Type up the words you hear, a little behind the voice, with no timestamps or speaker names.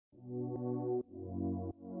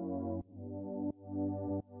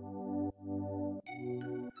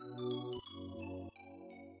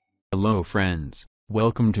Hello friends,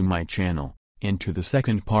 welcome to my channel, and to the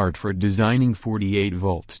second part for designing 48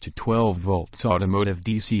 volts to 12 volts automotive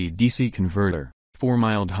DC-DC converter, for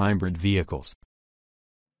mild hybrid vehicles.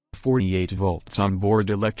 48 volts onboard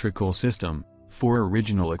electrical system, for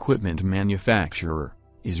original equipment manufacturer,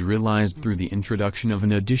 is realized through the introduction of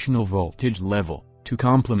an additional voltage level, to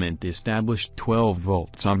complement the established 12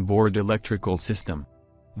 volts onboard electrical system.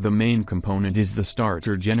 The main component is the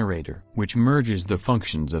starter generator, which merges the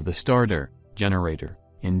functions of the starter, generator,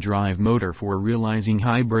 and drive motor for realizing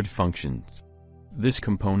hybrid functions. This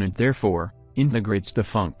component therefore, integrates the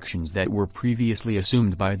functions that were previously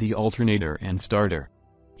assumed by the alternator and starter.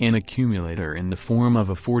 An accumulator in the form of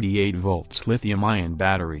a 48 volts lithium-ion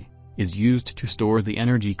battery, is used to store the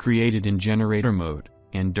energy created in generator mode,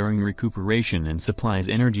 and during recuperation and supplies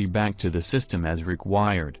energy back to the system as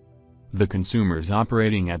required. The consumers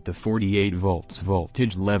operating at the 48 volts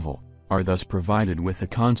voltage level, are thus provided with a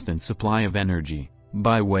constant supply of energy,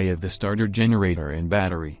 by way of the starter generator and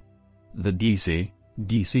battery. The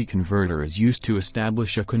DC-DC converter is used to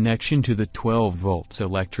establish a connection to the 12 volts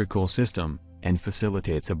electrical system, and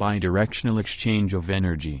facilitates a bidirectional exchange of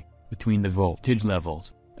energy, between the voltage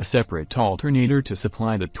levels. A separate alternator to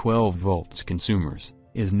supply the 12 volts consumers,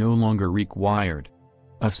 is no longer required.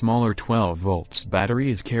 A smaller 12 volts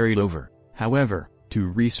battery is carried over, however, to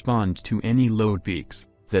respond to any load peaks,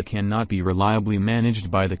 that cannot be reliably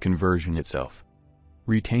managed by the conversion itself.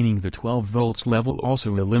 Retaining the 12 volts level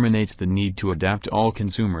also eliminates the need to adapt all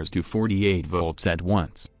consumers to 48 volts at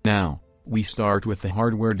once. Now, we start with the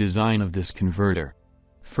hardware design of this converter.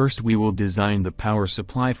 First we will design the power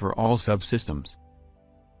supply for all subsystems.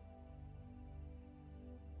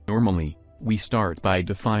 Normally, we start by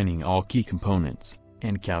defining all key components,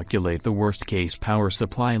 and calculate the worst-case power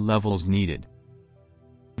supply levels needed.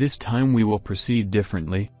 This time we will proceed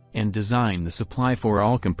differently, and design the supply for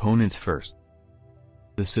all components first.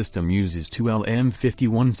 The system uses two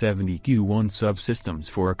LM5170Q1 subsystems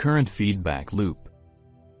for a current feedback loop.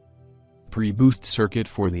 Pre-boost circuit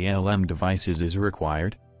for the LM devices is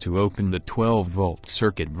required, to open the 12-volt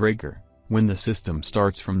circuit breaker, when the system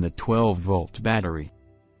starts from the 12-volt battery.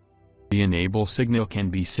 The enable signal can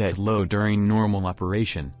be set low during normal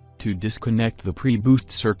operation, to disconnect the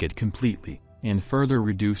pre-boost circuit completely, and further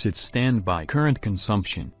reduce its standby current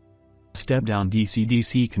consumption. Step-down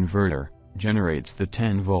DC-DC converter, generates the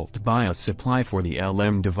 10-volt bias supply for the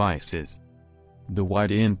LM devices. The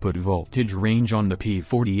wide input voltage range on the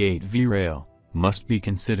P48V rail, must be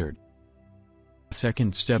considered.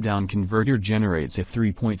 Second step-down converter generates a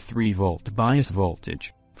 3.3-volt bias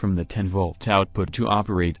voltage, from the 10-volt output to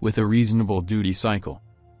operate with a reasonable duty cycle.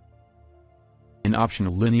 An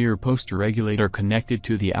optional linear post regulator connected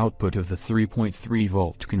to the output of the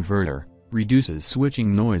 3.3-volt converter, reduces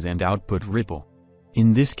switching noise and output ripple.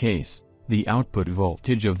 In this case, the output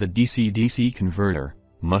voltage of the DC-DC converter,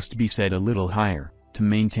 must be set a little higher, to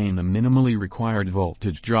maintain the minimally required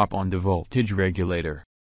voltage drop on the voltage regulator.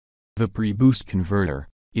 The pre-boost converter,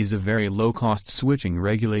 is a very low-cost switching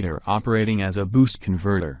regulator operating as a boost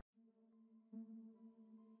converter.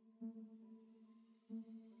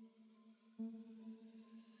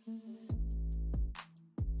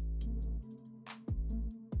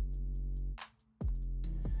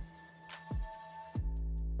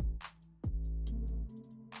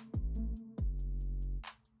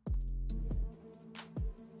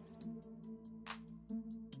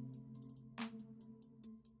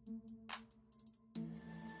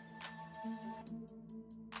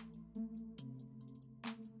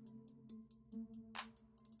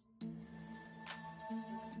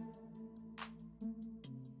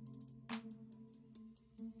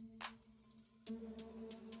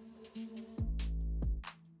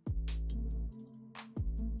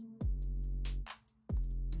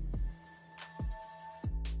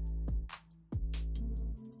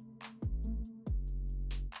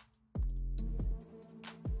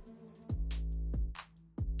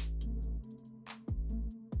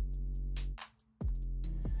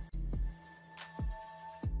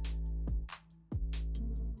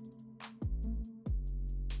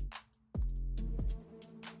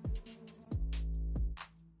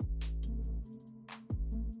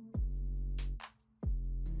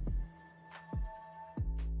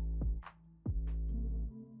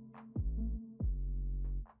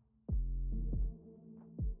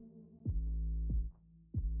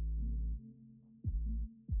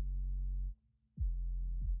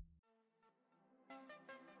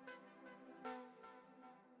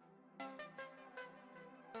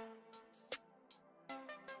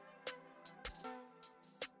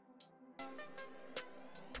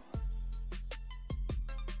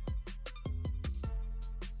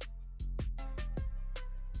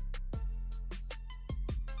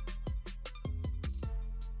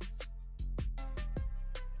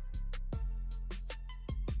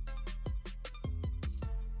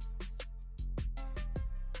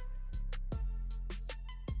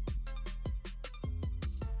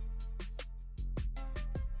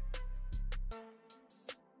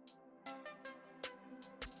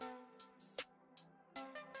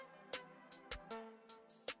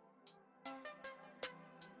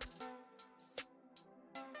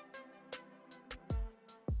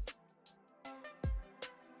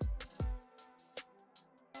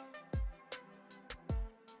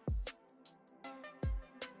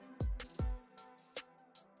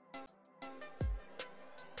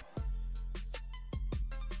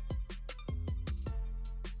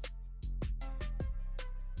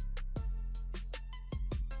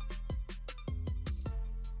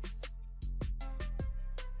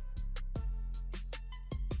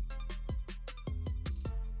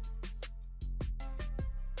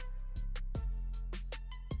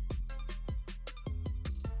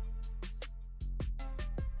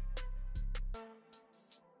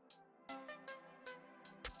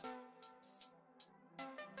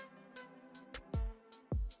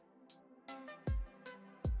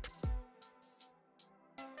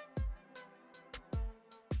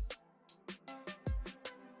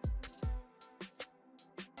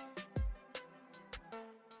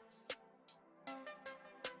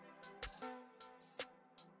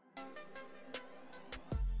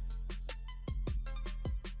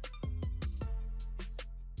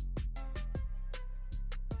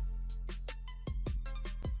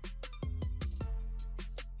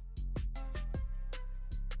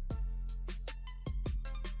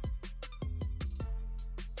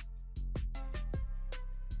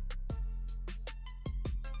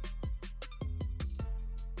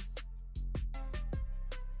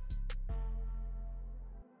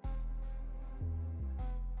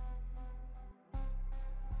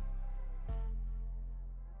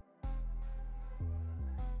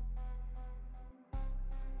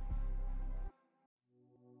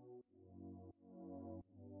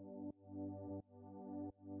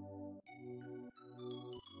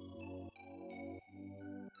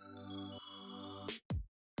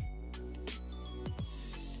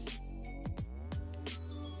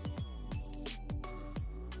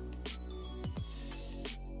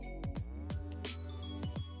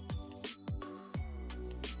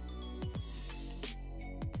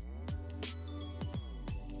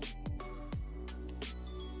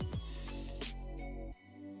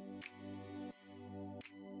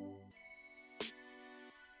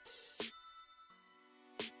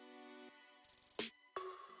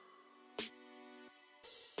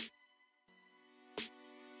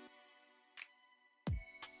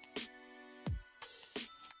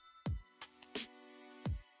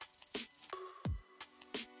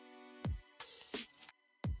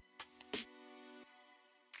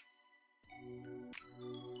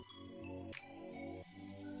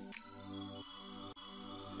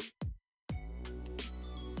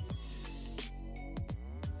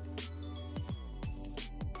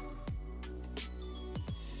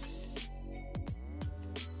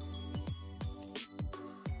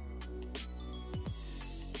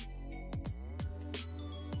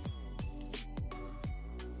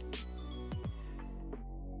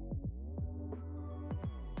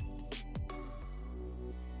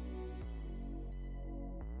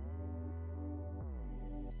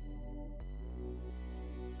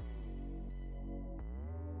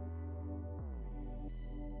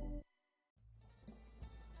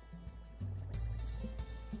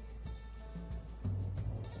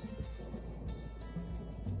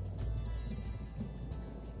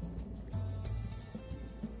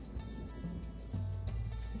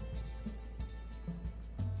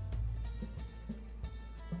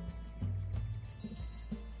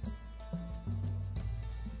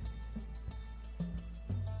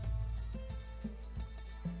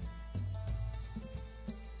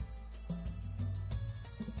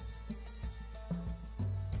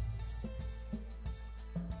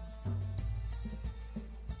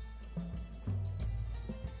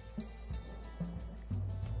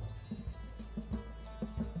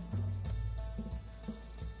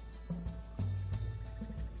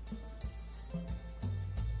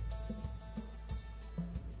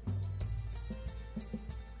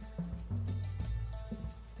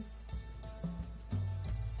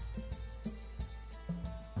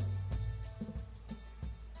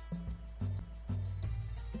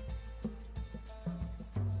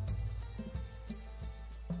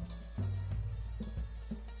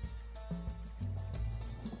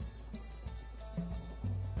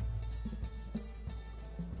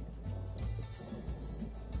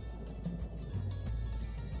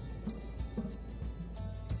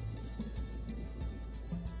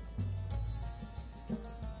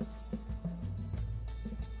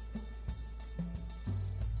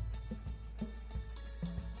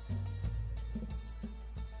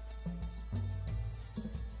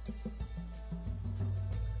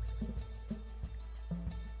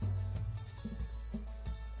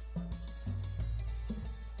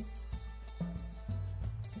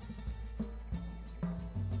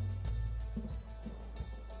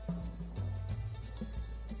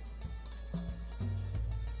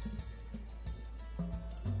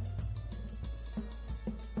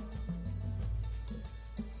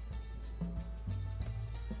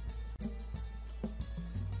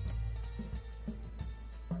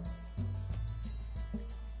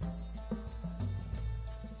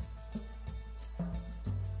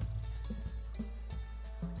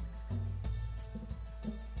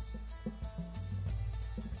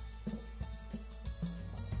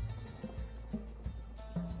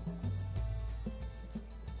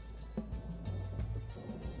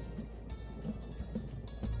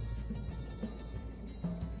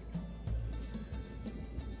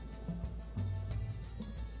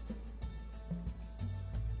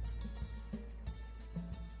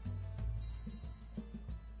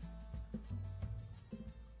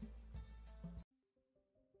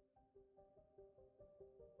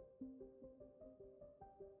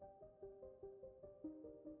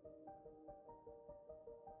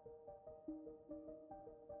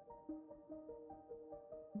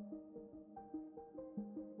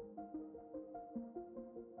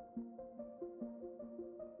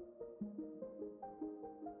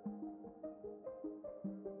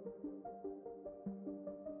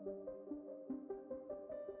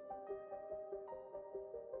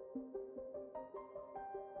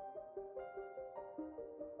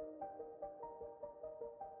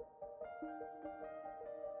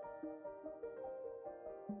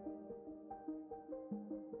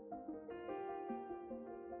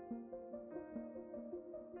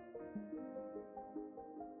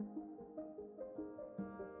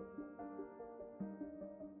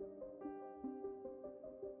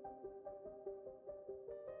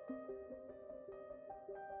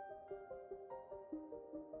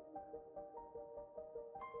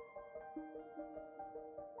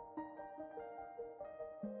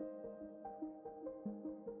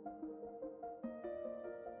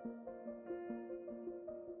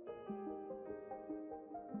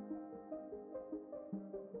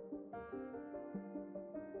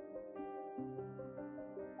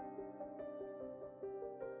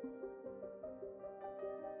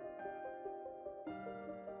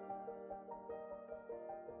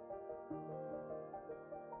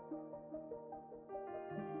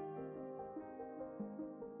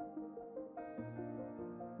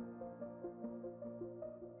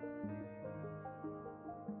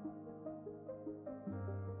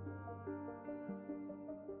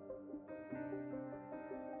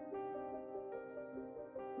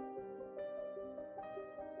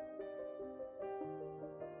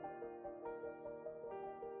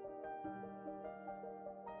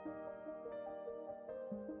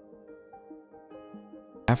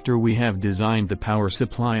 After we have designed the power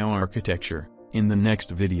supply architecture, in the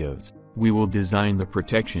next videos, we will design the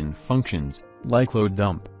protection functions, like load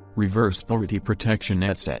dump, reverse polarity protection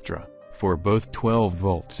etc., for both 12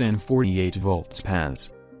 volts and 48 volts paths.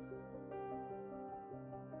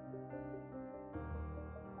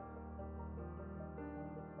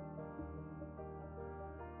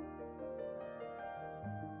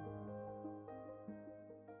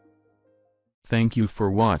 Thank you for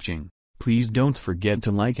watching. Please don't forget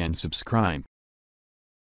to like and subscribe.